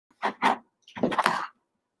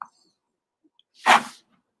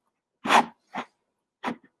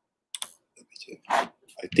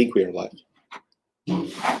think we are live.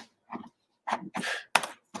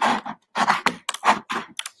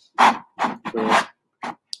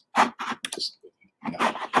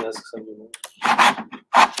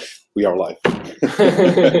 We are live.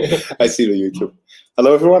 I see the YouTube.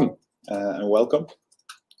 Hello, everyone, and welcome.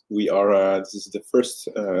 We are. This is the first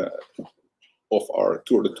of our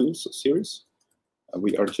Tour de Tools series.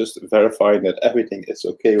 We are just verifying that everything is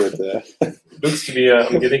okay with. Looks to be.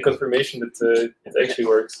 I'm getting confirmation that it actually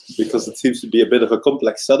works. Because it seems to be a bit of a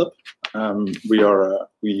complex setup.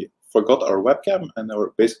 We forgot our webcam, and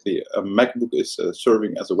basically a MacBook is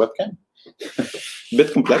serving as a webcam. A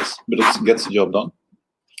bit complex, but it gets the job done.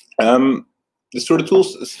 The Tour de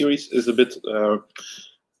Tools series is a bit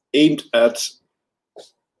aimed at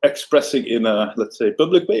expressing in a, let's say,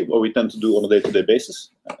 public way what we tend to do on a day-to-day basis.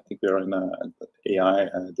 I think we are in AI,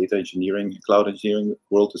 data engineering, cloud engineering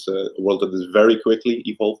world is a world that is very quickly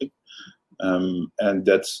evolving, and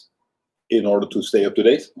that's in order to stay up to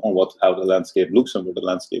date on how the landscape looks and where the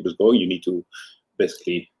landscape is going. You need to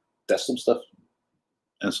basically test some stuff,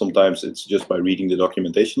 and sometimes it's just by reading the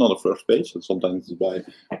documentation on the first page, and sometimes it's by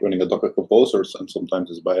running a Docker composers, and sometimes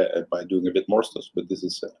it's by doing a bit more stuff. But this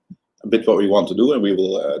is a bit what we want to do, and we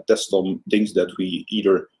will test some things that we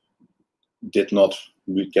either did not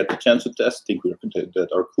get the chance to test, think that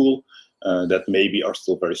are cool, that maybe are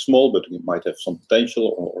still very small, but we might have some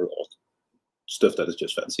potential, or stuff that is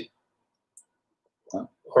just fancy.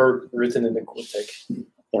 Or written in the code tag.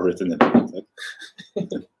 Or written in the code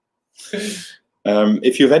tag.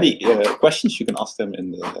 If you have any questions, you can ask them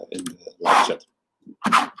in the live chat.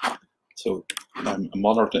 So I'm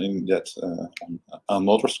monitoring that on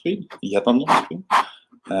another screen, yet another screen.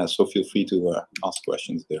 So feel free to ask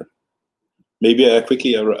questions there. Maybe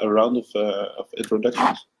quickly a round of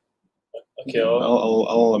introductions. Okay.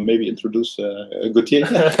 I'll maybe introduce Gauthier.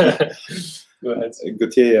 Go ahead.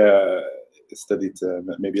 Gauthier studied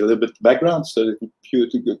maybe a little bit background, so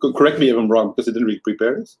correct me if I'm wrong, because I didn't really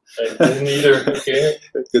prepare this. I didn't either. Okay.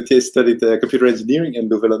 Gauthier studied computer engineering in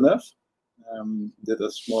Louvain-la-Neuve. Did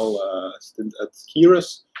a small stint at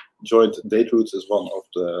Keras, joined Dateroots as one of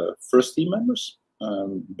the first team members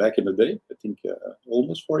back in the day, I think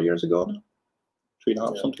almost 4 years ago now,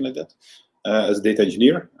 3.5, yeah. Something like that. As a data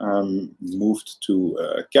engineer, moved to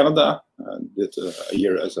Canada, did a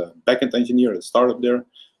year as a backend engineer at a startup there,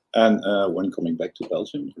 and when coming back to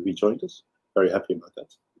Belgium, rejoined us. Very happy about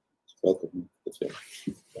that. So welcome.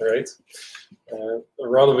 All right. A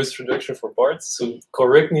round of introduction for Bart. So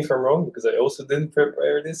correct me if I'm wrong, because I also didn't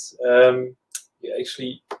prepare this. You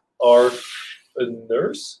actually are a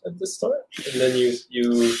nurse at the start, and then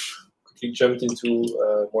you quickly jumped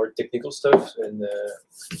into more technical stuff, and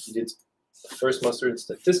you did the first master in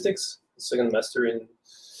statistics, the second master in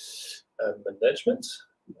management.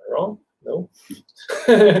 Am I wrong? No.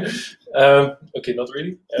 Okay, not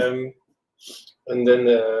really. And then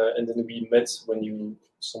we met when you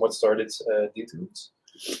somewhat started Dateroots.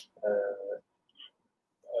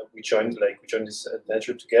 We joined this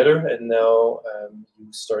adventure together, and now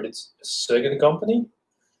you started a second company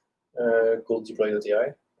called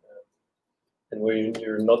Deploy.ai. And when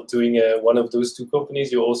you're not doing one of those two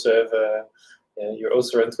companies, you also have you're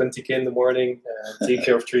also around 20K in the morning, take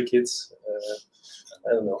care of 3 kids.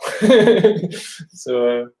 I don't know.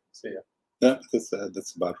 So yeah. Yeah,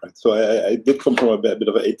 that's about right. So I did come from a bit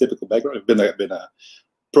of an atypical background. I've been a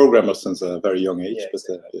programmer since a very young age, yeah,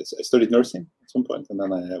 exactly. But I studied nursing at some point, and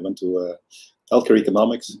then I went to healthcare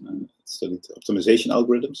economics and studied optimization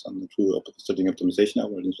algorithms. And through studying optimization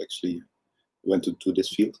algorithms, actually went to this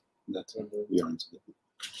field that we are in today.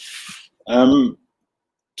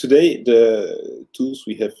 Today, the tools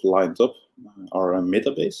we have lined up are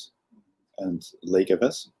Metabase and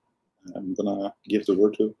LakeFS. I'm gonna give the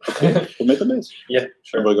word to for Metabase. Yeah,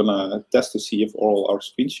 sure. And we're gonna test to see if all our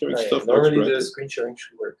screen sharing stuff works. Normally the screen sharing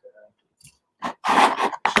should work.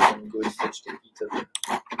 I'm going to fetch the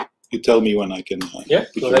beta. You tell me when I can. Yeah,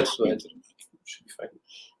 go ahead. Should be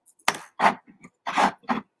fine.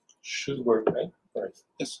 Should work, right? All right.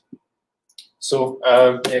 Yes. So,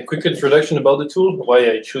 yeah, quick introduction about the tool, why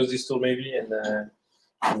I chose this tool maybe, and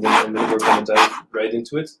then we're going to dive right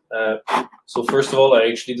into it. So first of all, I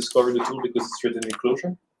actually discovered the tool because it's written in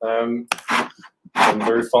Clojure. I'm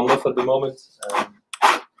very fond of at the moment.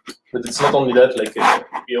 But it's not only that, like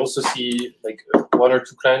we also see like 1 or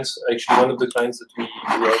 2 clients, actually one of the clients that we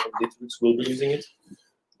have on Dateroots will be using it.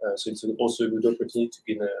 So it's also a good opportunity to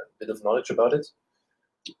gain a bit of knowledge about it.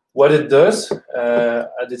 What it does,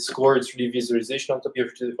 at its core, it's really visualization on top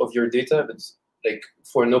of your data, but like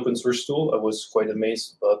for an open source tool, I was quite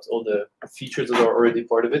amazed about all the features that are already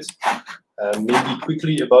part of it. Maybe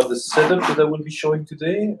quickly about the setup that I will be showing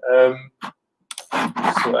today.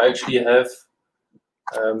 So I actually have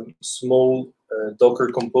small Docker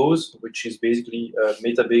Compose, which is basically a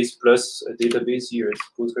Metabase plus a database here. It's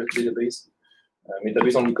Postgres database.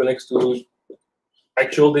 Metabase only connects to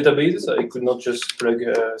actual databases. I could not just plug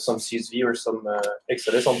some CSV or some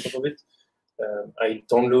XLS on top of it. I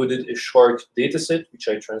downloaded a Shark dataset, which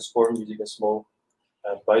I transformed using a small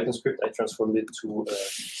Python script. I transformed it to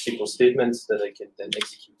SQL statements that I can then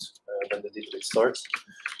execute when the database starts.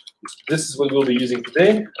 This is what we'll be using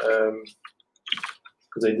today,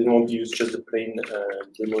 because I didn't want to use just the plain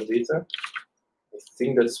demo data. I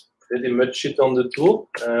think that's pretty much it on the tool.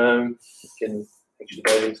 You can actually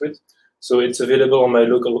dive into it. So it's available on my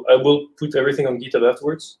local. I will put everything on GitHub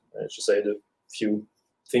afterwards. Just I had a few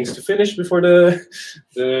things to finish before the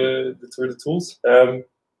tools.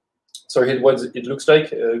 So here's what it looks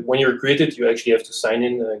like. When you're created, you actually have to sign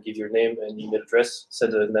in, give your name and email address,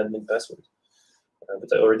 set an admin password.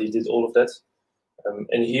 But I already did all of that.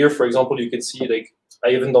 And here, for example, you can see like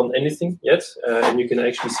I haven't done anything yet, and you can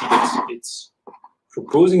actually see that it's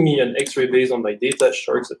proposing me an X-ray based on my data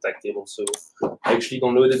sharks attack table. So I actually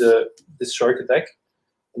downloaded this shark attack,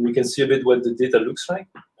 and we can see a bit what the data looks like.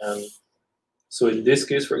 So in this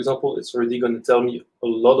case, for example, it's already going to tell me a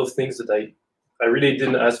lot of things that I really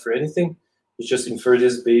didn't ask for anything. It's just infer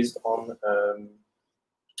this based on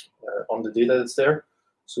the data that's there.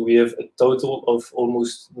 So we have a total of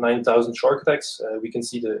almost 9,000 shark attacks. We can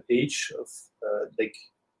see the age of like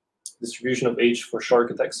distribution of age for shark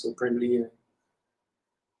attacks. So currently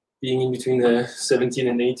being in between 17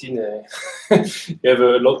 and 18, you have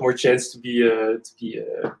a lot more chance to be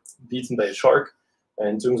beaten by a shark. And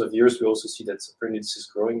in terms of years, we also see that apparently this is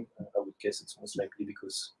growing. I would guess it's most likely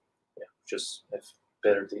because we just have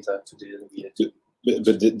better data today than we had.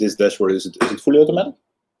 But this dashboard, is it fully automatic?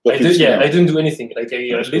 I didn't do anything. Like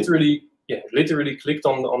I literally clicked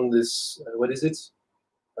on this. What is it?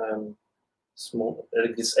 Small,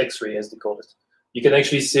 like this X-ray as they call it. You can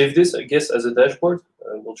actually save this, I guess, as a dashboard.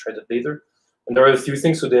 We'll try that later. And there are a few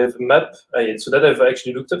things. So they have a map. So that I've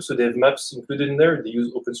actually looked up. So they have maps included in there. They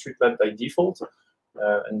use OpenStreetMap by default.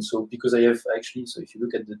 And so because I have actually, so if you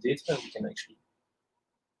look at the data, we can actually,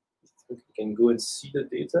 we can go and see the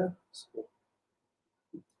data. So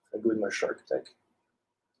I go in my shark attack.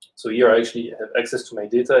 So here I actually have access to my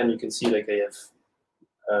data, and you can see like I have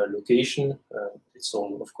location. It's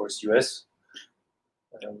all, of course, US.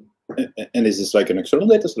 And is this like an external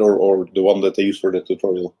data set or the one that they use for the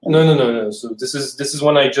tutorial? No. So this is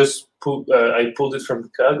one I just pulled. I pulled it from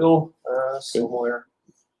Kaggle somewhere.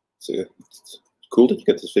 So it's cool that you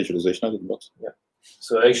get this visualization out of the box. Yeah.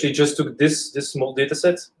 So I actually just took this small data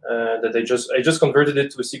set that I just converted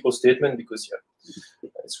it to a SQL statement because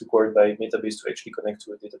it's required by Metabase to actually connect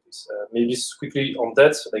to a database. Maybe quickly on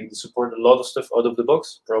that, like they support a lot of stuff out of the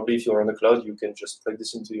box. Probably if you're on the cloud, you can just plug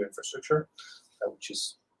this into your infrastructure, which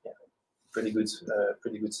is pretty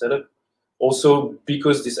good setup. Also,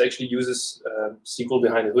 because this actually uses SQL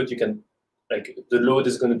behind the hood, you can like the load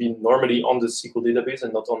is going to be normally on the SQL database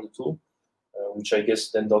and not on the tool. Which I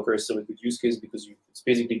guess then Docker is still a good use case because it's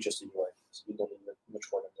basically just a UI, so you don't need much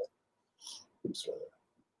more than that. Oops.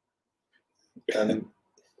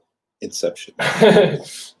 Inception.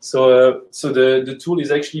 So the tool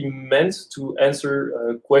is actually meant to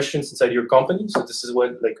answer questions inside your company. So this is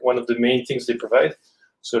what one of the main things they provide.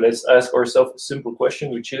 So let's ask ourselves a simple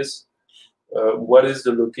question, which is, what is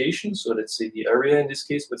the location? So let's say the area in this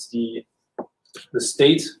case. What's the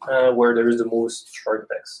state where there is the most shark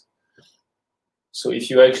attacks? So if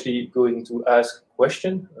you actually go into ask a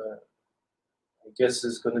question, I guess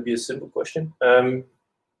it's going to be a simple question.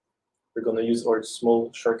 We're going to use our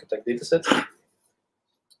small shark attack dataset.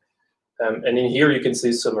 And in here, you can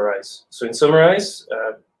say summarize. So in summarize,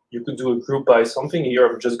 you could do a group by something. Here,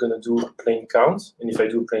 I'm just going to do a plain count. And if I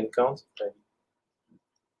do a plain count, I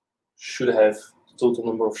should have the total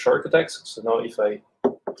number of shark attacks. So now if I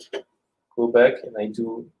go back and I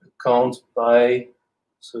do a count by,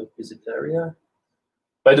 so visit area.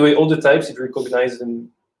 By the way, all the types, it recognizes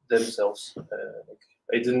themselves.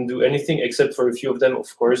 I didn't do anything except for a few of them.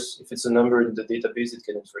 Of course, if it's a number in the database, it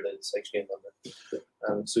can infer that it's actually a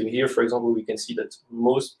number. So in here, for example, we can see that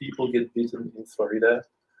most people get bitten in Florida,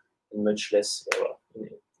 and much less in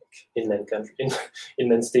inland country,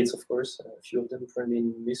 inland states, of course. A few of them currently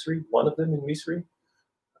in Missouri. One of them in Missouri.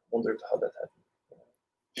 I wondered how that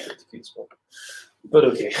happened. But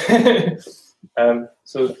okay.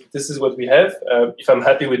 So this is what we have. If I'm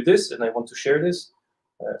happy with this and I want to share this,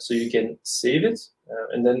 So you can save it,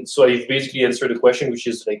 and then so I've basically answered a question which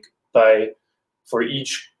is like for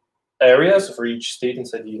each area, so for each state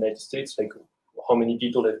inside the United States, like how many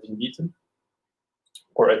people have been beaten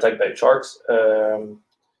or attacked by sharks.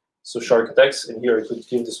 So shark attacks, and here I could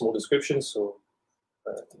give the small description. So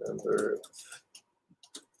number of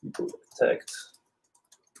people attacked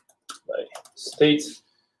by state.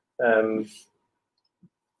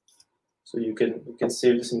 So you can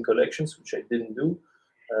save this in collections, which I didn't do.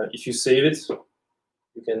 If you save it,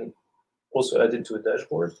 you can also add it to a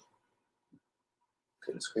dashboard.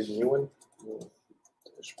 Okay, let's create a new one. New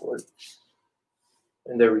dashboard.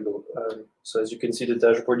 And there we go. So as you can see, the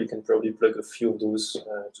dashboard, you can probably plug a few of those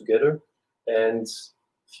together. And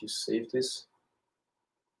if you save this,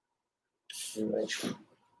 you actually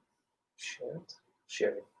share it.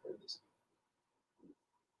 Share it. There it is.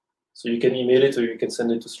 So you can email it or you can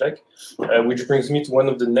send it to Slack, which brings me to one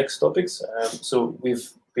of the next topics. So we've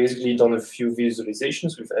basically done a few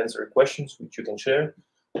visualizations. We've answered questions which you can share.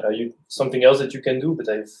 Something else that you can do, but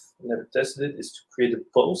I've never tested it, is to create a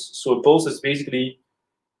pulse. So a pulse is basically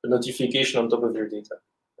a notification on top of your data,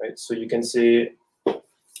 right? So you can say,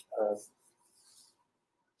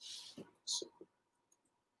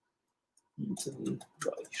 eaten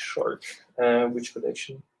by shark. Which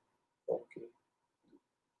collection? Okay.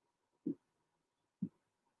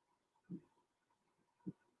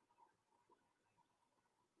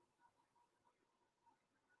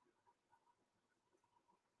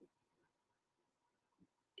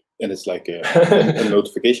 And it's like a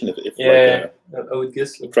notification if yeah, like I would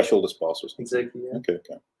guess the threshold is passed or something. Exactly. Yeah. Okay.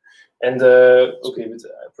 And okay, but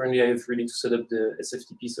apparently I have really to set up the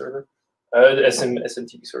SFTP server, the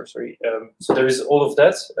SMTP server. Sorry. So there is all of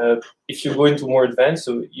that. If you go into more advanced,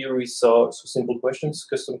 so here we saw simple questions,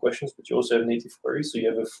 custom questions, but you also have native queries. So you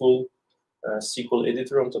have a full SQL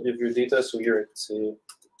editor on top of your data. So here it's going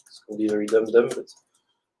to be very dumb, but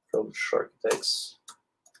from shark attacks.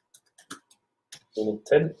 Minute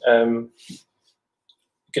 10.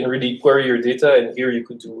 You can really query your data, and here you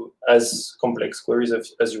could do as complex queries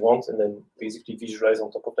as you want, and then basically visualize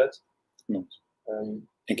on top of that. Nice. And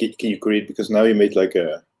can you create, because now you made like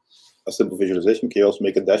a simple visualization, can you also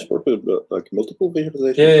make a dashboard with like multiple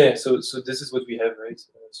visualizations? Yeah. So this is what we have, right?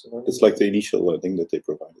 So it's like the initial thing that they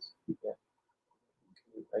provided. Yeah.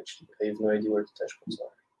 Actually, I have no idea where the dashboards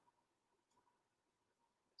are.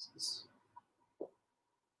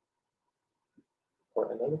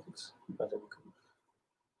 Or analytics.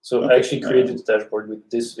 So I actually created the dashboard with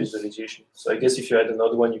this visualization. So I guess if you add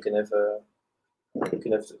another one, you can have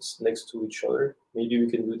this next to each other. Maybe we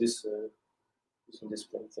can do this using this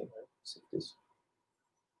plain thing. Right? Save this.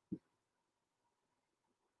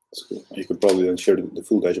 That's cool. You could probably then share the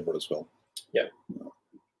full dashboard as well. Yeah.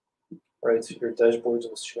 Right. So your dashboard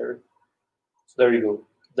was shared. So there you go.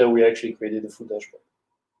 Then we actually created the full dashboard.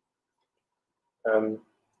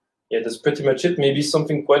 Yeah, that's pretty much it. Maybe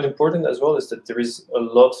something quite important as well is that there is a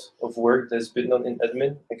lot of work that's been done in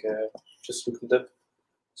admin. Like just looked it up.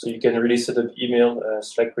 So you can really set up email,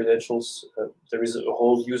 Slack credentials. There is a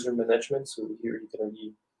whole user management. So here you can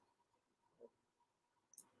really,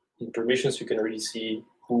 in permissions, you can really see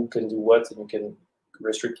who can do what, and you can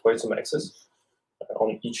restrict quite some access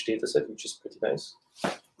on each data set, which is pretty nice.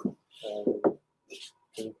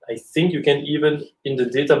 I think you can even, in the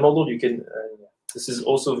data model, you can, this is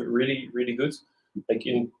also really, really good. Like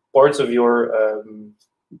in parts of your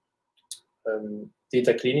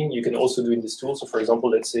data cleaning, you can also do in this tool. So for example,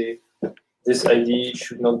 let's say this ID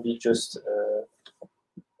should not be just,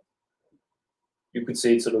 you could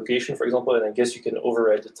say it's a location, for example, and I guess you can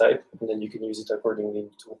override the type, and then you can use it accordingly in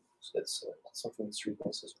the tool. So that's something that's really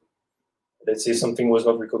nice as well. Let's say something was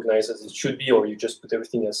not recognized as it should be, or you just put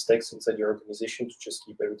everything as text inside your organization to just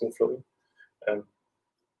keep everything flowing.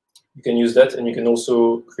 You can use that, and you can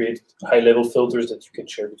also create high-level filters that you can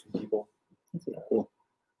share between people. Cool.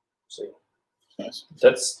 So yeah. Nice.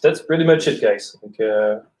 That's pretty much it, guys. I think,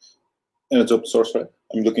 and it's open source, right?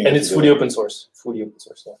 I'm looking. And it's fully open source. Fully open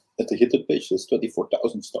source. Yeah. At the GitHub page, there's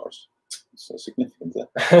 24,000 stars. It's significant.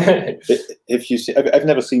 If you see, I've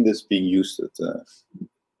never seen this being used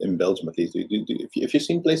in Belgium, at least. Have you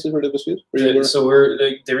seen places where it was used? So we're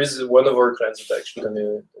like, there is one of our clients that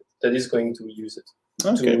actually that is going to use it.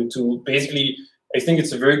 Okay. To basically, I think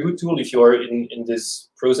it's a very good tool if you are in this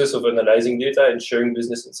process of analyzing data and sharing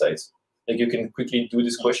business insights. Like you can quickly do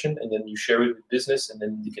this question, and then you share it with business, and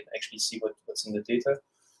then you can actually see what's in the data.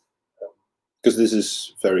 Because this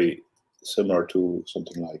is very similar to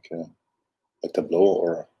something like Tableau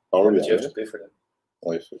or Power BI. But you have to pay for that.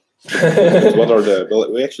 What are the?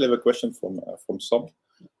 Well, we actually have a question from Sam,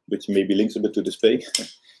 which maybe links a bit to this page.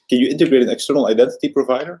 Can you integrate an external identity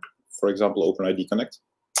provider, for example, OpenID Connect,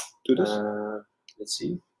 to this? Let's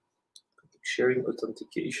see. Sharing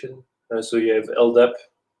authentication. So you have LDAP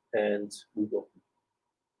and Google.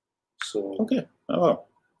 So okay. Oh, wow.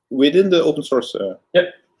 Within the open source.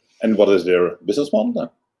 Yeah. And what is their business model then?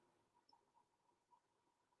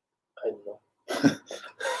 I don't know.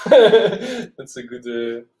 That's a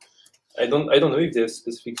good. I don't know if they have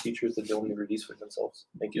specific features that they only release for themselves.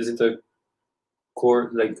 Like, is it a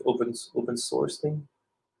core like open source thing?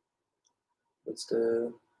 What's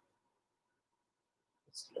the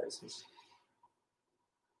license?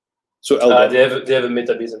 So they have a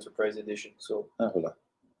Metabase Enterprise Edition. So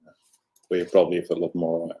where you probably have a lot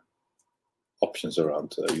more options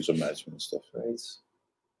around user management and stuff. Right.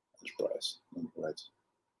 Enterprise. Right. Let's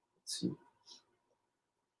see.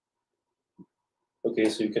 Okay,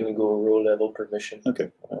 so you can go row level permission.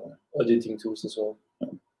 Okay. Auditing tools as well.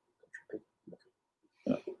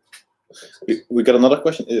 Yeah. We got another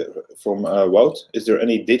question from Wout. Is there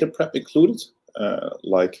any data prep included,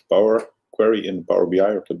 like Power Query in Power BI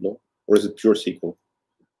or Tableau, or is it pure SQL?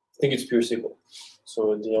 I think it's pure SQL.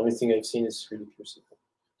 So the only thing I've seen is really pure SQL.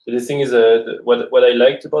 So the thing is, what I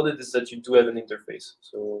liked about it is that you do have an interface.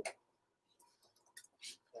 So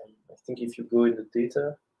I think if you go in the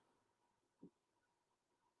data,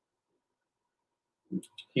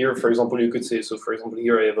 here, for example, you could say, so for example,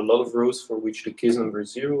 here I have a lot of rows for which the case number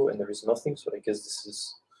is 0 and there is nothing. So I guess this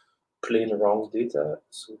is plain wrong data.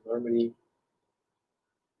 So normally,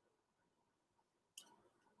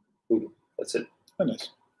 that's it. Oh,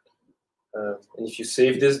 nice. And if you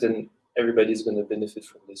save this, then everybody's going to benefit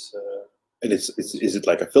from this. And is it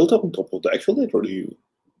like a filter on top of the actual data, or do you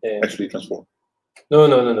actually transform? No.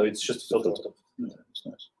 It's just a filter on top. Yeah, that's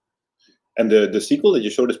nice. And the SQL that you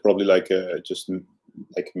showed is probably like just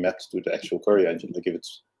like mapped to the actual query engine. Like if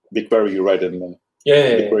it's BigQuery, you write in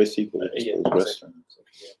BigQuery SQL. Exactly.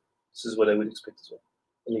 This is what I would expect as well.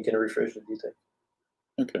 And you can refresh the data.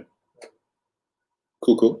 Okay.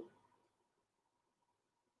 Cool.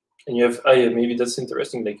 And you have, maybe that's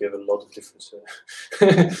interesting. Like you have a lot of different.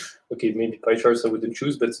 Okay, maybe pie charts I wouldn't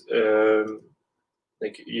choose, but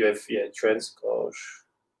like you have trends. Gosh.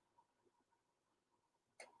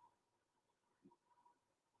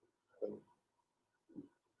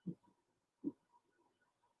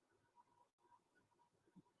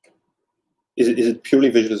 Is it purely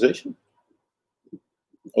visualization,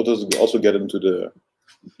 or does it also get into the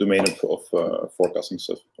domain of forecasting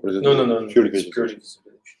stuff? Or is it No. Purely visualization.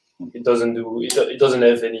 It doesn't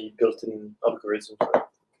have any built-in algorithm.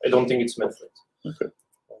 I don't think it's meant for it. Okay.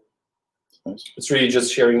 Nice. It's really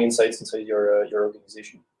just sharing insights inside your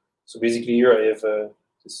organization. So basically, here I have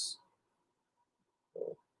this.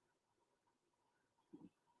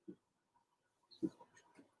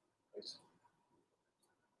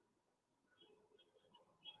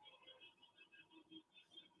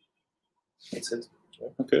 That's it.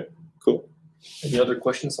 Okay. Cool. Any other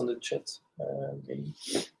questions on the chat? Maybe?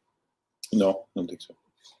 No, I don't think so.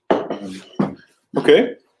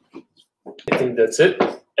 Okay. I think that's it.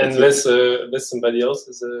 Unless somebody else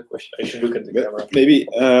has a question, I should look at the camera. Maybe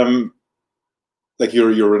like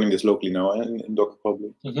you're running this locally now in Docker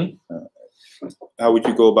probably. How would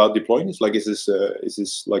you go about deploying this? Like, is this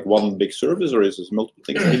like one big service, or is this multiple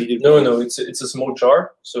things? No, it's a small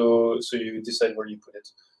jar. So you decide where you put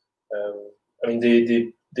it. I mean,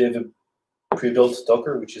 they have a pre-built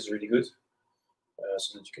Docker, which is really good,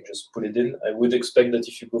 so that you can just put it in. I would expect that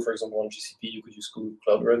if you go, for example, on GCP, you could use Google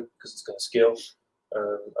Cloud Run because it's going to scale.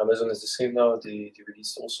 Amazon is the same now. They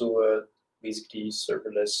released also basically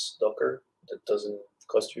serverless Docker that doesn't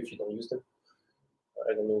cost you if you don't use them.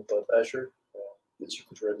 I don't know about Azure, but you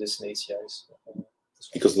could run this in ACIs.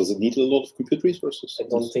 Because does it need a lot of compute resources? I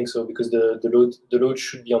don't think so, because the load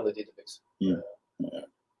should be on the database.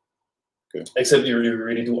 Okay. Except you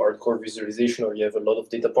really do hardcore visualization, or you have a lot of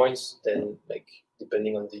data points, then like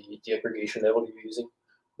depending on the aggregation level you're using,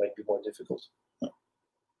 might be more difficult.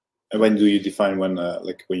 And when do you define when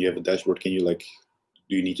like when you have a dashboard, can you like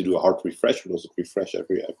do you need to do a hard refresh, or does it refresh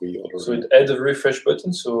every other? So it adds a refresh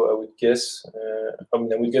button. So I would guess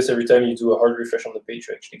every time you do a hard refresh on the page,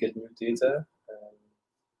 you actually get new data.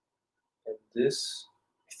 And this,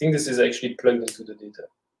 I think this is actually plugged into the data.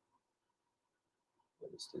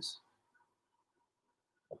 What is this?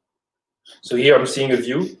 So here I'm seeing a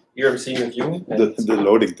view. The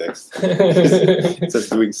loading text. It says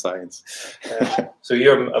doing science. So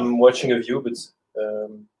here I'm watching a view, but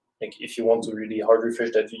like if you want to really hard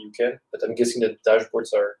refresh that view, you can. But I'm guessing that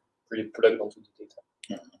dashboards are really plugged onto the data.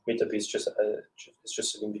 Metabase just it's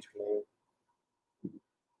just sitting between.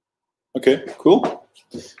 Okay, cool.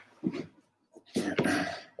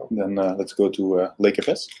 Then let's go to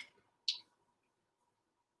LakeFS.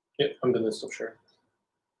 Yeah, I'm gonna stop sharing.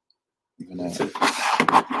 I'm gonna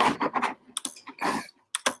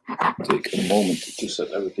take a moment to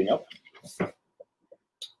set everything up.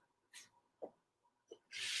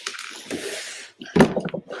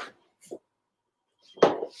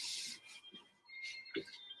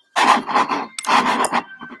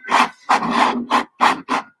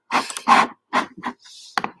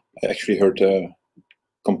 I actually heard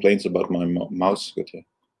complaints about my mouse, Gauthier.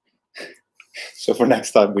 So for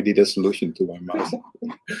next time, we need a solution to my mouse.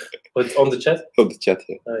 But on the chat? On the chat,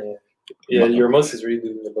 yeah. Oh, yeah. Yeah, your mouse is really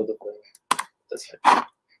doing a lot of that's fine.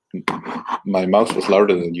 My mouse was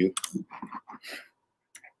louder than you.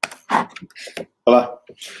 Voila.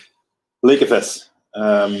 LakeFS.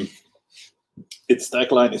 Its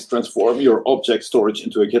tagline is transform your object storage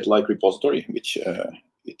into a Git-like repository, which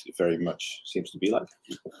it very much seems to be like.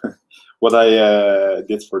 What I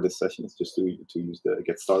did for this session is just to use the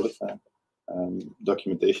get started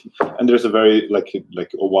documentation, and there's a very like a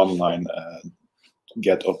one-line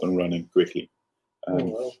get up and running quickly.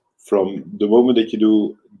 Wow. From the moment that you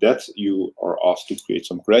do that, you are asked to create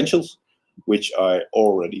some credentials, which I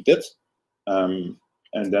already did, and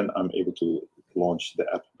then I'm able to launch the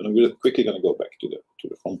app. But I'm quickly going to go back to the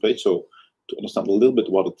front page, so to understand a little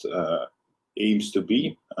bit what it aims to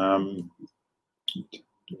be. There's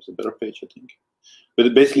a better page, I think.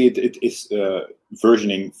 But basically, it is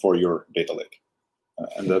versioning for your data lake,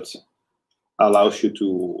 and that allows you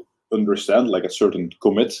to understand like a certain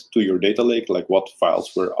commit to your data lake, like what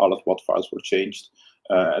files were added, what files were changed,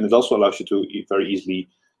 and it also allows you to very easily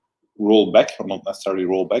roll back, or not necessarily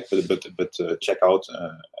roll back, but check out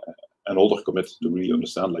an older commit to really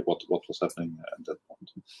understand like what was happening at that point.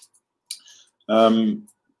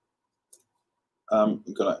 I'm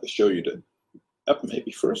gonna show you the app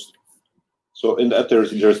maybe first. So in the app,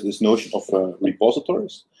 there's this notion of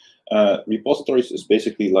repositories. Repositories is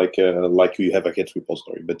basically like you have a Git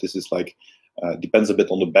repository, but this is like depends a bit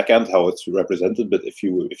on the backend how it's represented. But if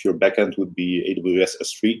your backend would be AWS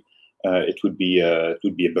S3, it would be a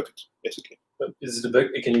bucket basically. Is it a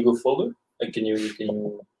bucket? Can you go folder? Like can you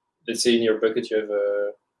let's say in your bucket you have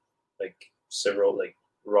like several like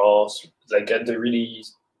raws, like at the really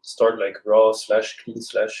start like raw / clean /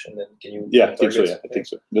 and then can you? Yeah, I think so. Yeah, I think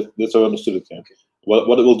so. That's how I understood it. Yeah. Okay.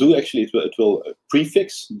 What it will do actually, it will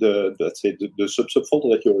prefix the let's say the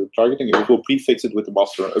subfolder that you're targeting. It will prefix it with the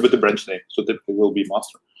master with the branch name. So typically it will be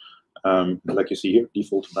master, like you see here,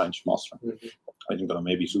 default branch master. I'm gonna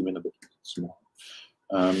maybe zoom in a bit small.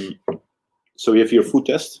 So you have your food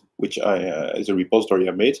test, which is a repository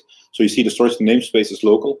I made. So you see the storage namespace is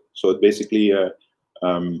local. So it basically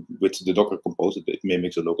with the Docker Compose, it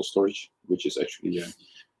mimics a local storage, which is actually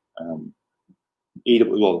the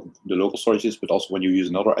local storage is, but also when you use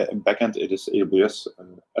another backend, it is AWS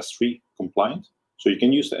S3 compliant. So you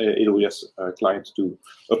can use the AWS client to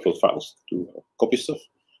upload files, to copy stuff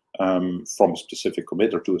from a specific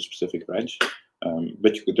commit or to a specific branch.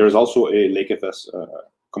 But there's also a LakeFS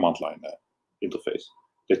command line interface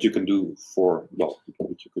that you can do for, well,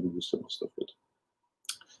 that you can do some stuff with.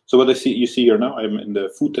 So what you see here now, I'm in the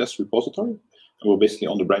food test repository, and we're basically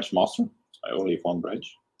on the branch master. I only have one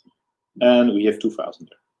branch. And we have 2 files in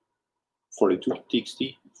there,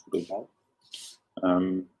 42.txt for the bar.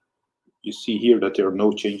 You see here that there are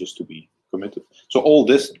no changes to be committed. So all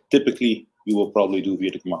this, typically, you will probably do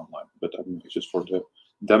via the command line, but just for the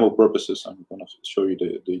demo purposes, I'm going to show you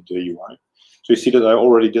the UI. So you see that I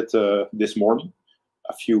already did this morning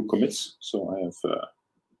a few commits. So I have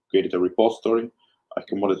created a repository. I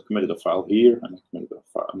committed a file here, and I committed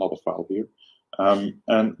another file here.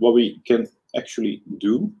 And what we can actually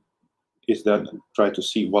do is then try to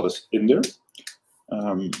see what is in there.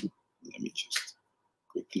 Let me just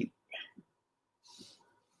quickly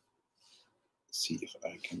see if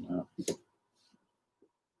I can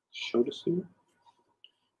show this here.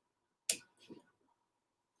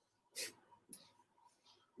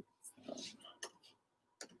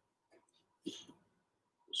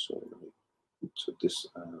 So this,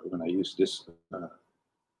 when I use this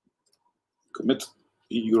commit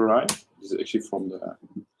URI, this is actually from the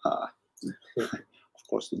of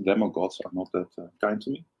course, the demo gods are not that kind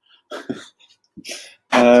to me.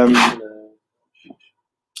 Let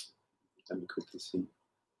me quickly see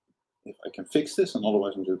if I can fix this, and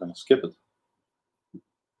otherwise I'm just going to skip it.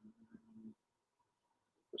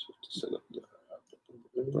 First, we have to set up the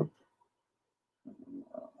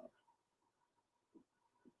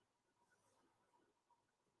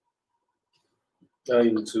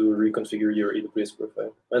you need to reconfigure your AWS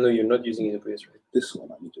profile. I know you're not using AWS, right? This one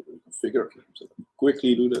I need to reconfigure. Okay, so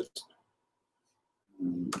quickly do that.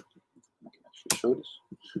 I can actually show this.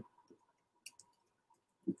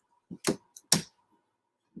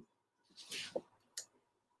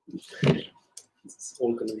 It's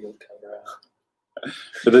all going to be on camera.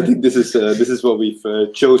 But I think this is what we've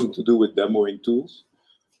chosen to do with demoing tools.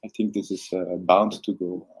 I think this is bound to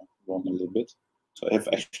go wrong a little bit. So I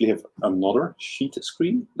actually have another sheet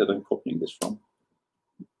screen that I'm copying this from.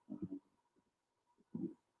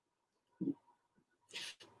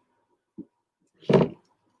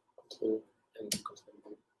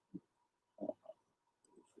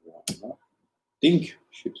 Think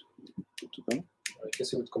should be good to go. I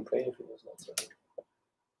guess it would complain if it was not.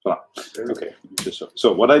 Voilà. Okay.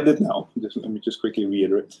 So what I did now, let me just quickly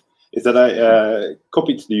reiterate, is that I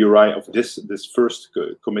copied the URI of this first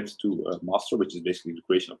commit to master, which is basically the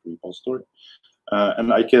creation of the repository,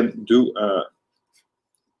 and I can do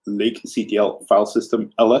LakeCTL file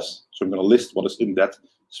system ls. So I'm going to list what is in that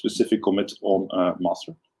specific commit on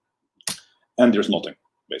master, and there's nothing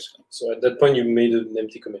basically. So at that point, you made an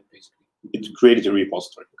empty commit basically. It created a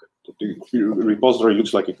repository. Okay. The repository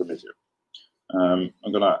looks like a commit here. I'm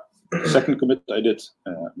gonna second commit I did.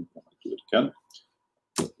 Do it again.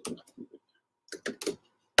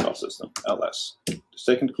 File system ls. The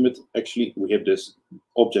second commit, actually, we have this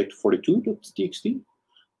object 42.txt,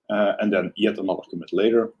 and then yet another commit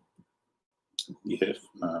later. We have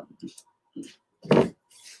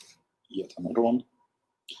yet another one,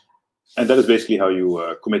 and that is basically how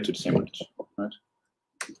you commit to the same branch, right?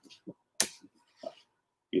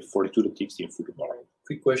 We have 42.txt and footer bar.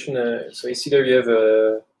 Quick question. So I see there you have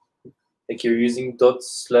like you're using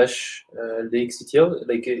 ./LakeCTL.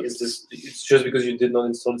 Like, is this? It's just because you did not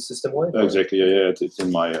install it system-wide? Exactly. Yeah. It's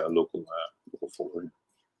in my local folder.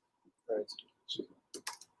 Right.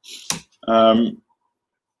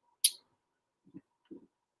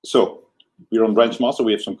 So we're on branch master.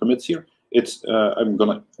 We have some commits here. It's I'm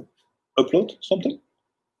gonna upload something.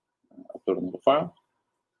 Upload another file.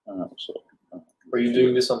 Are you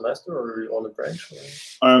doing this on master or on a branch? Or?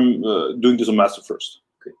 I'm doing this on master first.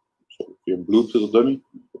 Okay. So if you have blue to the dummy,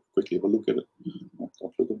 quickly have a look at it.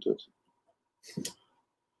 Don't look into it.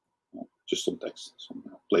 Just some text, some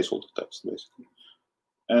placeholder text, basically.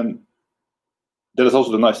 And that is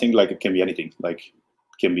also the nice thing. Like it can be anything. Like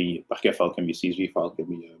it can be a Parquet file, can be a CSV file, can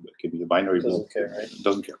be a binary. Doesn't care, right? It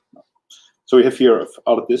doesn't care. No. So we have here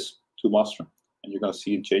added this to master, and you're going to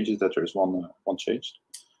see in changes that there is one changed.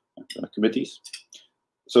 I'm going to commit these.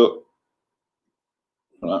 So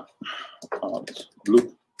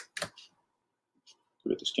blue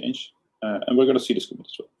commit this change, and we're going to see this commit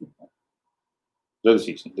as well. That is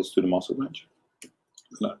easy. Let's do the master branch. I'm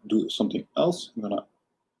going to do something else. I'm going to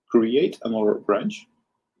create another branch.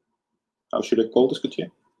 How should I call this,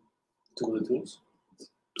 Gauthier? Tool the tools.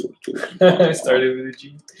 Tool the tools. I started with a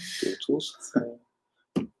G. Tool the tools.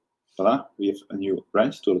 Voilà, we have a new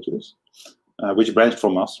branch, Tool the tools, which branched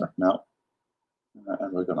from master now.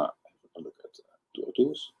 And we're gonna have a look at Tool the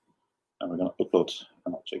tools, and we're gonna upload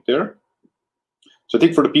an object there. So I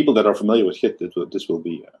think for the people that are familiar with Git, this will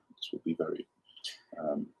be very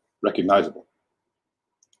recognizable.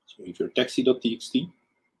 So if you're taxi.txt,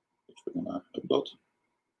 which we're gonna upload.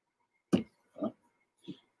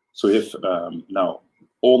 So we have now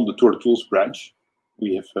on the Tool the tools branch,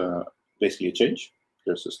 we have basically a change.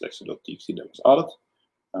 There's this taxi.txt that was added.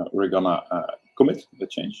 We're gonna commit the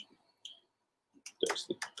change.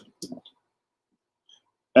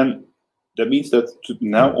 And that means that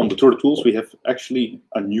now on the Tool the tools we have actually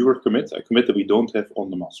a newer commit, a commit that we don't have on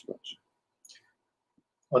the master branch.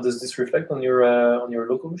 What does this reflect on your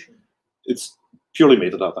local machine? It's purely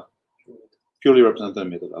metadata, purely represented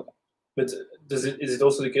metadata. But is it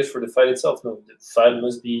also the case for the file itself? No, the file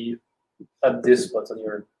must be at this spot on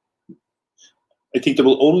your. I think there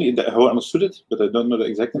will only, how I understood it, but I don't know the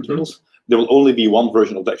exact internals. There will only be one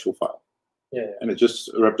version of the actual file. Yeah. And it's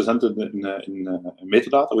just represented in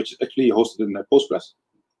metadata, which is actually hosted in Postgres.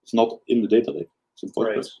 It's not in the data lake. It's in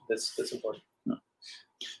Postgres. Right. That's important.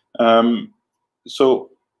 Yeah. So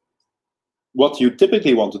what you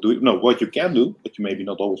typically want to do, no, what you can do, but you maybe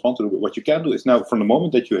not always want to do, but what you can do is now, from the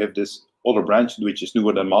moment that you have this other branch which is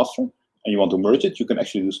newer than master, and you want to merge it, you can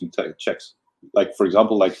actually do some checks. Like for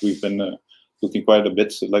example, like we've been looking quite a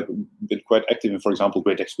bit, like been quite active in, for example,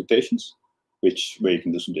 Great Expectations, where you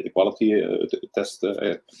can do some data quality test,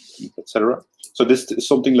 etc. So this is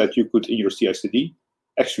something that you could in your CI/CD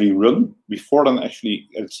actually run before then actually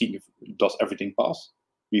see if it does everything pass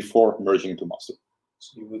before merging into master.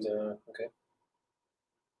 So you would okay.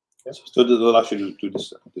 Yes. So that allows you to do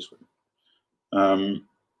this way.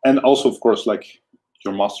 And also, of course, like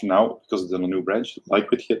your master now, because it's in a new branch,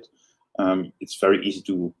 like with Git, it's very easy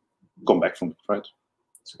to come back from it, right?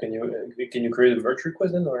 So can you create a merge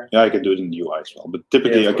request then, or? Yeah, I can do it in the UI as well. But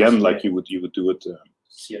typically, again, like you would do it.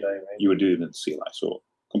 CLI, right? You would do it in CLI. So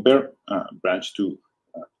compare branch to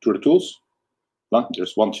the tools. Well,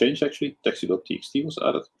 there's one change actually. Taxi.txt was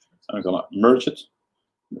added. I'm gonna merge it.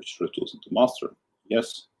 Merge the tools into master.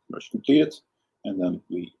 Yes, merge completed. And then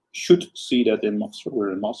we should see that in master.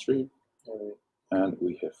 We're in master here. And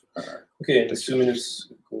we have. Okay, and assuming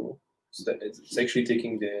it's cool. So that it's actually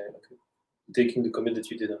taking the commit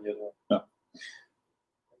that you did on the other one. Yeah.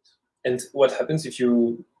 And what happens if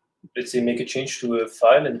you, let's say, make a change to a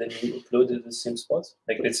file and then you upload it at the same spot?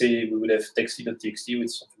 Like, let's say we would have taxi.txt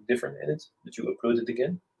with something different in it, but you upload it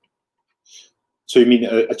again. So you mean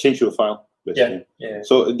a change to a file? Basically. Yeah.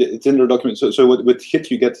 So it's in the document. So with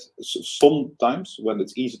Git, you get sometimes when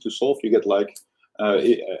it's easy to solve, you get like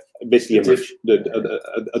basically a merge,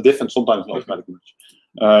 a diff, and sometimes an automatic merge.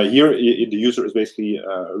 Here, the user is basically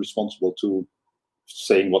responsible to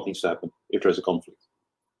saying what needs to happen if there's a conflict.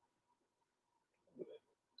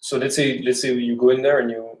 So let's say you go in there and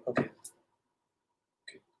you okay,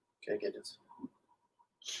 I get it.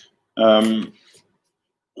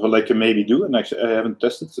 Well, I can maybe do, and actually I haven't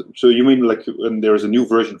tested. So you mean like when there is a new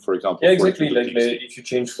version, for example? Yeah, exactly. Like if you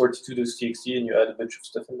change 42.txt and you add a bunch of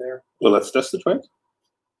stuff in there. Well, let's test it, right?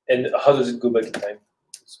 And how does it go back in time?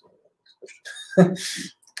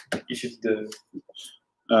 If it's the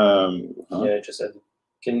yeah,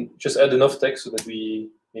 just add enough text so that we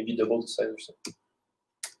maybe double the size or something.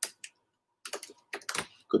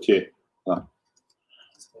 Gauthier.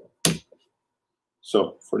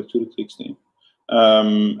 So 42.txt.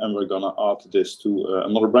 And we're gonna add this to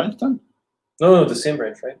another branch then? No, the same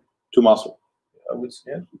branch, right? To master. I would,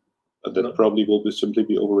 yeah. That probably will simply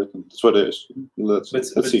be overwritten. That's what it is. Let's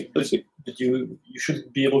see. But you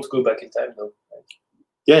should be able to go back in time, though. Right?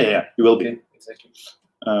 Yeah. You will be. Exactly.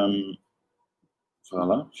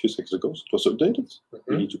 Voila. A few seconds ago, it was updated.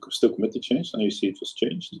 We need to still commit the change, and you see it was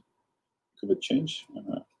changed. Commit change.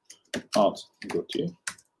 Add Gauthier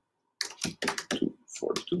to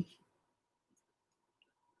 42.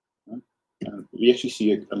 And we actually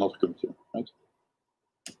see another commit here, right?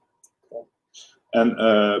 And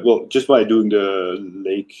well, just by doing the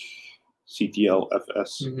Lake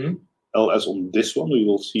CTL-FS LS on this one, we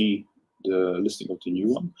will see the listing of the new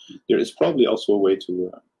one. There is probably also a way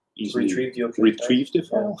to easily retrieve the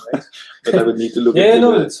file, right? But I would need to look. Yeah,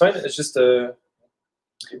 no, it's fine. It's just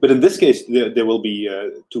But in this case, there will be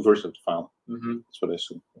two versions of the file. That's what I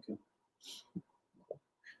assume. Okay.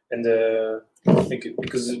 And I think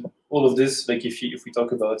because all of this, like if we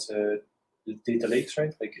talk about the data lakes,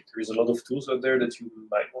 right? Like there is a lot of tools out there that you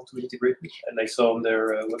might want to integrate with. And I saw on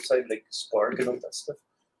their website like Spark and all that stuff.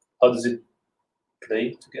 How does it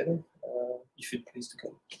play together? If it plays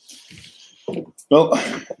together? Well,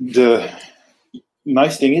 the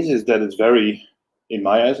nice thing is that it's very, in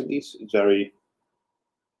my eyes at least, it's very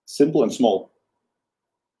simple and small.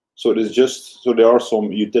 So it is just, so there are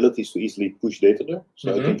some utilities to easily push data there.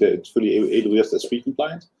 So I think that it's fully AWS S3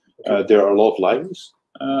 compliant. Okay. There are a lot of libraries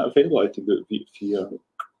available. I think that via,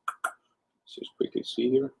 let's just quickly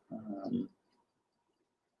see here.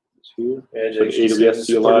 It's here. Yeah, so AWS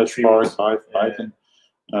CLI, Spark, Python.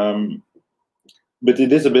 But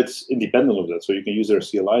it is a bit independent of that. So you can use their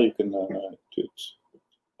CLI, you can do it.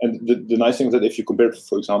 And the nice thing is that if you compare it,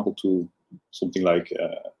 for example, to something like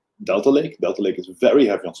Delta Lake is very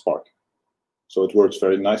heavy on Spark. So it works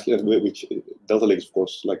very nicely, which Delta Lake is, of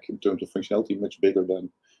course, like in terms of functionality, much bigger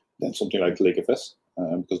than something like LakeFS,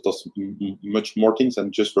 because it does much more things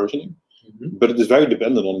than just versioning. But it is very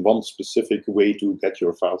dependent on one specific way to get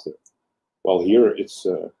your files there. While here, it's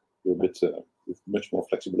a bit with much more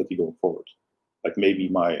flexibility going forward. Like maybe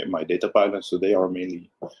my data pipelines, so they are mainly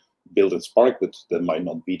built in Spark, but that might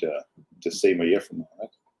not be the same a year from now, right?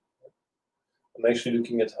 I'm actually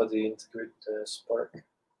looking at how they integrate Spark.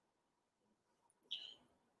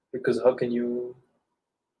 Because how can you?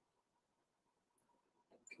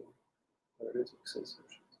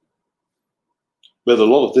 But a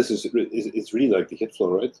lot of this is really like the hit flow,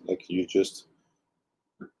 right? Like you just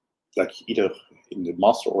like either in the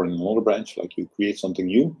master or in another branch, like you create something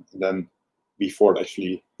new, and then before it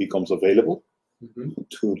actually becomes available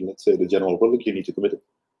to, let's say, the general public, you need to commit it.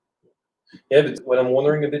 Yeah, but what I'm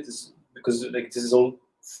wondering a bit is because like this is all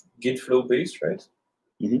Git flow based, right?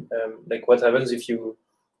 Like what happens if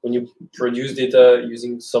when you produce data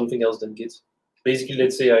using something else than Git? Basically,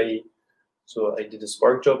 let's say I did a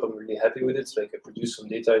Spark job. I'm really happy with it. So like I produce some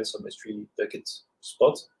data in some S3 bucket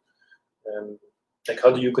spot. Like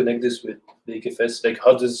how do you connect this with LakeFS? Like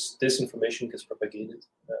how does this information get propagated?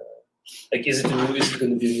 Like is it going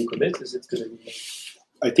to be a new commit? Is it going to be?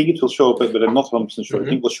 I think it will show up, but I'm not 100% sure. I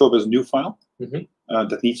think it will show up as a new file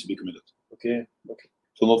that needs to be committed. Okay. Okay.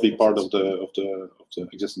 It will not be part of the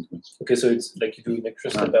existing commits. Okay, so it's like you do an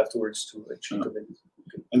extra step afterwards to actually commit it.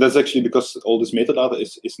 Okay. And that's actually because all this metadata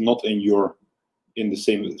is not in the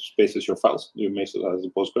same space as your files. Your metadata is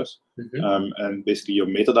in Postgres, and basically your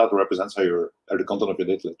metadata represents how the content of your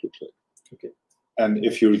data lake looks like. Okay. And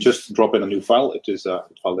if you just drop in a new file, it is a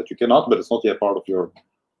file that you cannot, but it's not yet part of your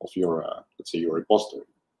let's say your repository.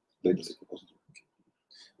 Data lake repository.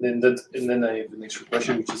 And then I have an extra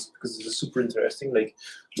question, which is because this is super interesting. Like,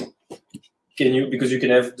 because you can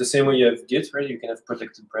have the same way you have Git, right? You can have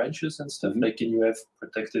protected branches and stuff. Like, can you have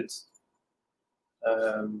protected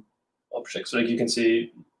objects? Like, you can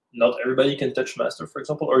say not everybody can touch master, for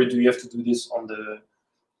example, or do you have to do this on the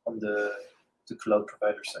cloud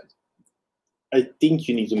provider side? I think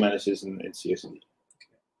you need to manage this in CI/CD.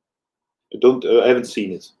 Okay. I haven't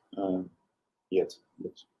seen it yet,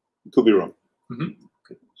 but it could be wrong. Okay.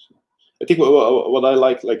 So I think what I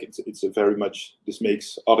like it's a very much, this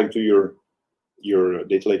makes adding to your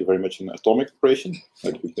data lake very much an atomic operation.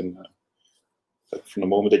 Like you can like from the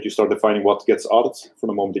moment that you start defining what gets added, from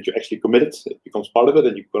the moment that you actually commit it, it becomes part of it,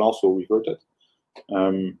 and you can also revert it.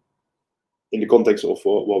 In the context of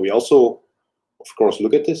what we also, of course,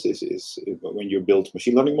 look at this is when you build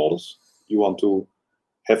machine learning models, you want to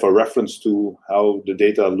have a reference to how the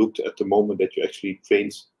data looked at the moment that you actually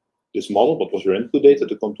trained this model. What was your input data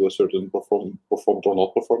to come to a certain performed or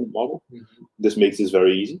not performed model? This makes this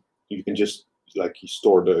very easy. You can just like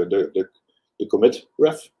store the commit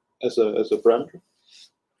ref as a parameter,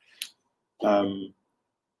 and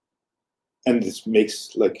this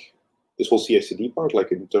makes like this whole CI/CD part,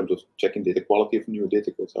 like in terms of checking data quality of new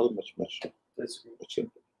data, goes out much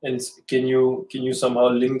simpler. And can you somehow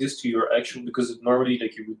link this to your actual, because normally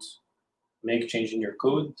like you would make change in your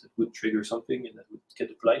code that would trigger something and that would get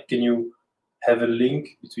applied. Can you have a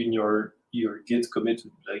link between your Git commit,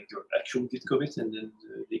 like your actual Git commit, and then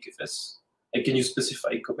the LakeFS? And can you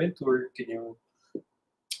specify commit, or can you?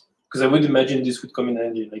 Because I would imagine this would come in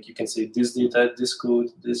handy. Like you can say this data, this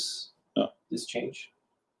code, this change.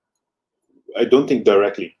 I don't think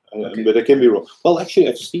directly, but I can be wrong. Well, actually,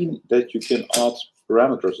 I've seen that you can add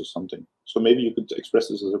parameters or something. So maybe you could express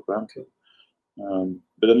this as a parameter.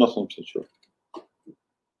 But I'm not 100% sure. I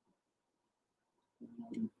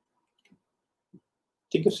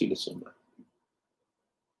think I've seen it somewhere.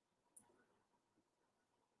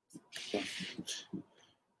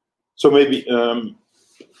 So maybe,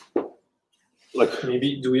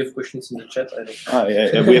 maybe, do we have questions in the chat? I don't know.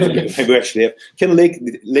 Yeah, we actually have. Can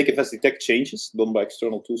LakeFS detect changes done by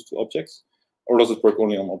external tools to objects, or does it work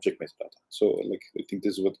only on object-based data? So, like, I think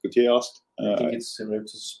this is what Gauthier asked. I think it's similar to the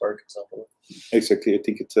Spark example. Exactly, I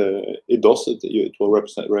think it does. It will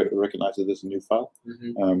recognize it as a new file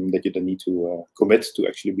that you then need to commit to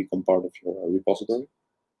actually become part of your repository.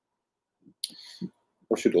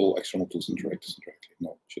 Or should all external tools interact directly?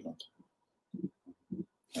 No, it should not.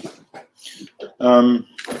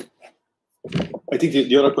 I think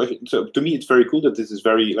the other question. So to me, it's very cool that this is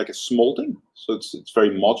very like a small thing. So it's very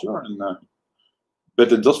modular, and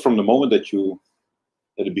but it does from the moment that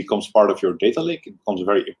it becomes part of your data lake, it becomes a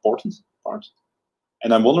very important part.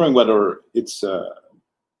 And I'm wondering whether it's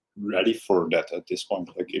ready for that at this point.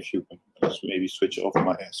 Like if you can just maybe switch off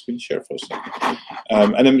my screen share for a second.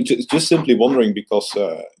 And I'm just simply wondering because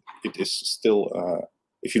it is still,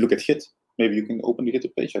 if you look at Git, maybe you can open the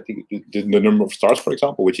GitHub page. I think the number of stars, for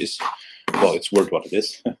example, which is, well, it's worth what it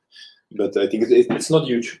is. But I think it's not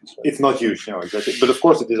huge. It's not huge, no, exactly. But of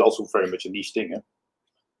course, it is also very much a niche thing.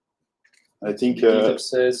 I think GitHub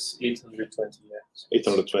says 820. Yeah. So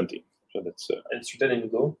 820. So that's. And it's written in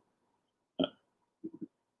Go.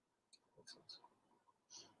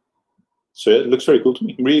 So yeah, it looks very cool to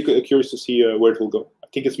me. I'm really curious to see where it will go. I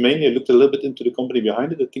think it's mainly, I looked a little bit into the company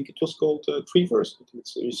behind it. I think it was called Treeverse. I think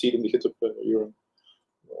you see it in the GitHub URL.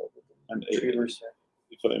 And Treeverse, yeah.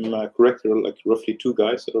 If I'm correct, there are like roughly 2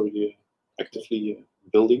 guys that are really actively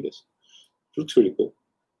building this. It looks really cool.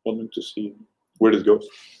 Wondering to see where this goes.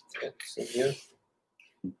 Yeah, same here.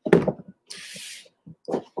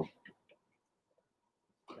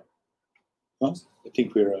 Well, I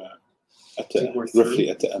think we're roughly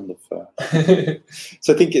at the end of.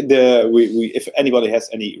 So I think if anybody has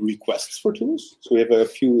any requests for tools, so we have a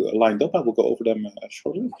few lined up. I will go over them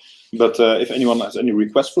shortly. But if anyone has any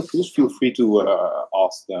requests for tools, feel free to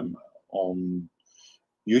ask them on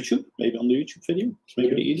YouTube, maybe on the YouTube video. Can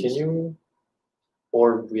you,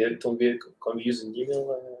 or can we use an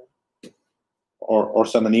email? or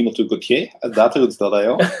send an email to Gauthier at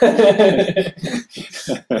dataroots.io.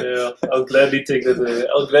 Yeah, I'll gladly take that.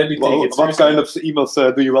 I'll gladly take it. What kind of emails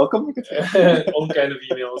do you welcome? All kind of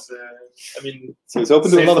emails. I mean, so it's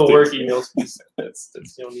open to a lot of work emails. Please. That's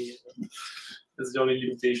the only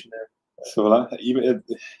limitation there. So voilà,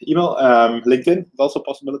 email, LinkedIn is also a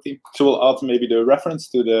possibility. So we'll add maybe the reference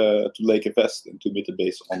to LakeFS and to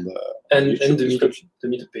Metabase on the and the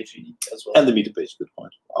Metabase ID as well. And the Metabase, good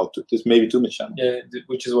point. This maybe too much. Yeah,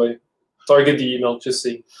 which is why target the email. Just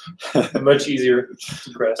saying, much easier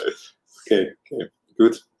to grasp. Okay,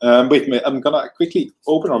 good. Wait a minute, I'm gonna quickly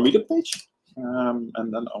open our Meetup page, and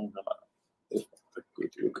then I'm gonna have a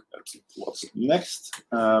quick look at what's next.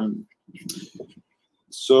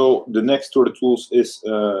 So the next to the tools is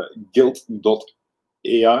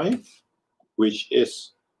guild.ai, which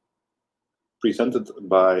is presented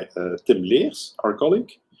by Tim Leers, our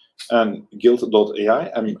colleague, and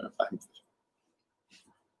guild.ai.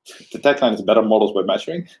 The tagline is better models by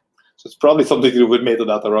measuring. So it's probably something to do with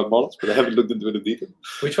metadata around models, but I haven't looked into it in detail.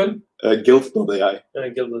 Which one? Guild.ai.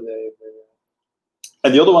 Guild.ai.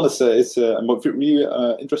 And the other one is I'm really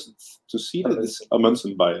interested to see that it's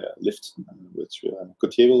Amundsen by Lyft, which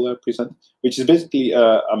Gauthier will present, which is basically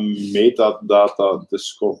a metadata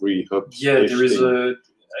discovery hub. Yeah, there is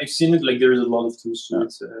I've seen it. Like there is a lot of tools to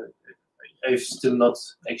it. I've still not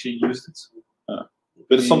actually used it. So.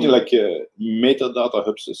 But it's something like metadata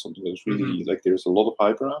hubs is something that's really like there's a lot of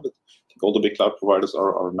hype around it. I think all the big cloud providers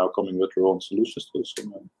are now coming with their own solutions to it. So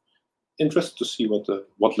I'm interested to see what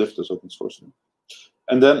Lyft is open sourcing.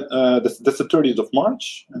 And then that's the 30th of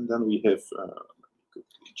March, and then we have, let me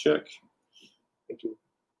quickly check. Thank you.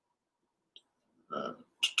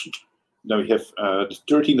 Then we have the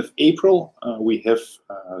 13th of April, we have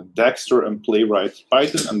Dexter and Playwright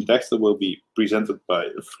Python, and Dexter will be presented by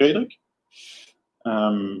Frederik.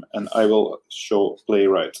 And I will show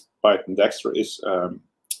Playwright Python. Dexter is,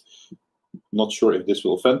 not sure if this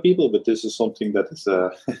will offend people, but this is something that is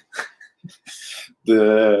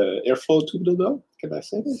the Airflow 2.0. Can I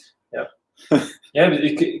say this? Yeah. Yeah, but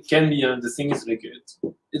it can be. The thing is, like,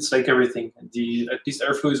 it's like everything. At least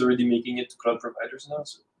Airflow is already making it to cloud providers now.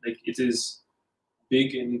 So, like, it is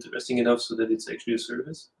big and interesting enough so that it's actually a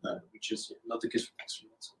service, which is not the case for Dexter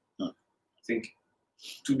yet. So I think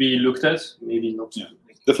to be looked at, maybe not. Yeah.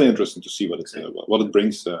 Definitely interesting to see what it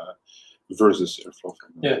brings versus Airflow.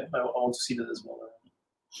 Yeah, I want to see that as well.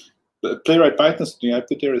 The Playwright Python, something I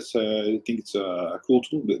put there is, I think it's a cool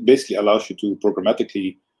tool that basically allows you to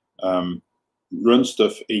programmatically run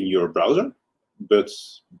stuff in your browser, but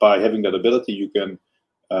by having that ability, you can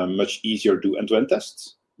much easier do end-to-end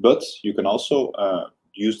tests. But you can also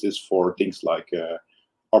use this for things like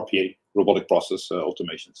RPA, robotic process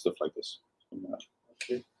automation, stuff like this.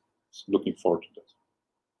 Okay. So looking forward to that.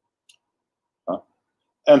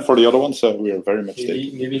 And for the other ones, we are very much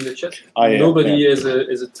maybe in the chat. Nobody is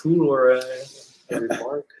a tool or a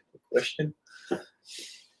remark, a question.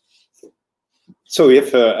 So we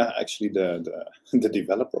have actually the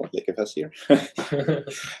developer of LakeFS here,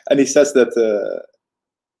 and he says that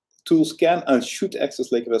tools can and should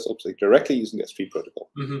access LakeFS object directly using the S3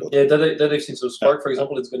 protocol. Yeah, that I've seen. So Spark, for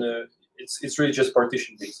example, it's really just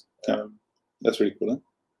partition based. That's really cool. Huh?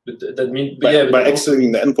 But that means by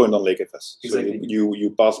accessing the endpoint on LakeFS. Exactly. So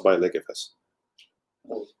you pass by LakeFS.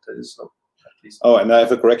 Oh, that is not at least. Oh, and I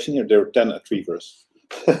have a correction here. There are 10 retrievers.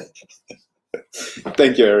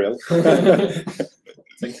 Thank you, Ariel.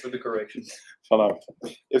 Thanks for the correction.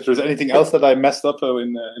 If there's anything else that I messed up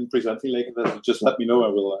in presenting LakeFS, just let me know. I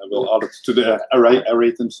will add it to the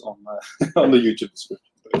items on the YouTube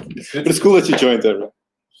description. But it's cool that you joined, Ariel.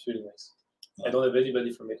 It's really nice. I don't have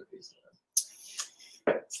anybody from Metabase.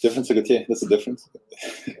 It's different, Gauthier. That's the difference.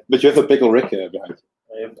 But you have a pickle Rick behind.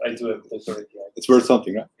 I do have a pickle Rick behind. It's worth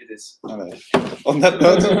something, right? It is. On that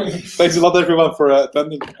note, thanks a lot, everyone, for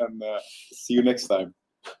attending, and see you next time.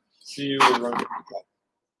 See you around.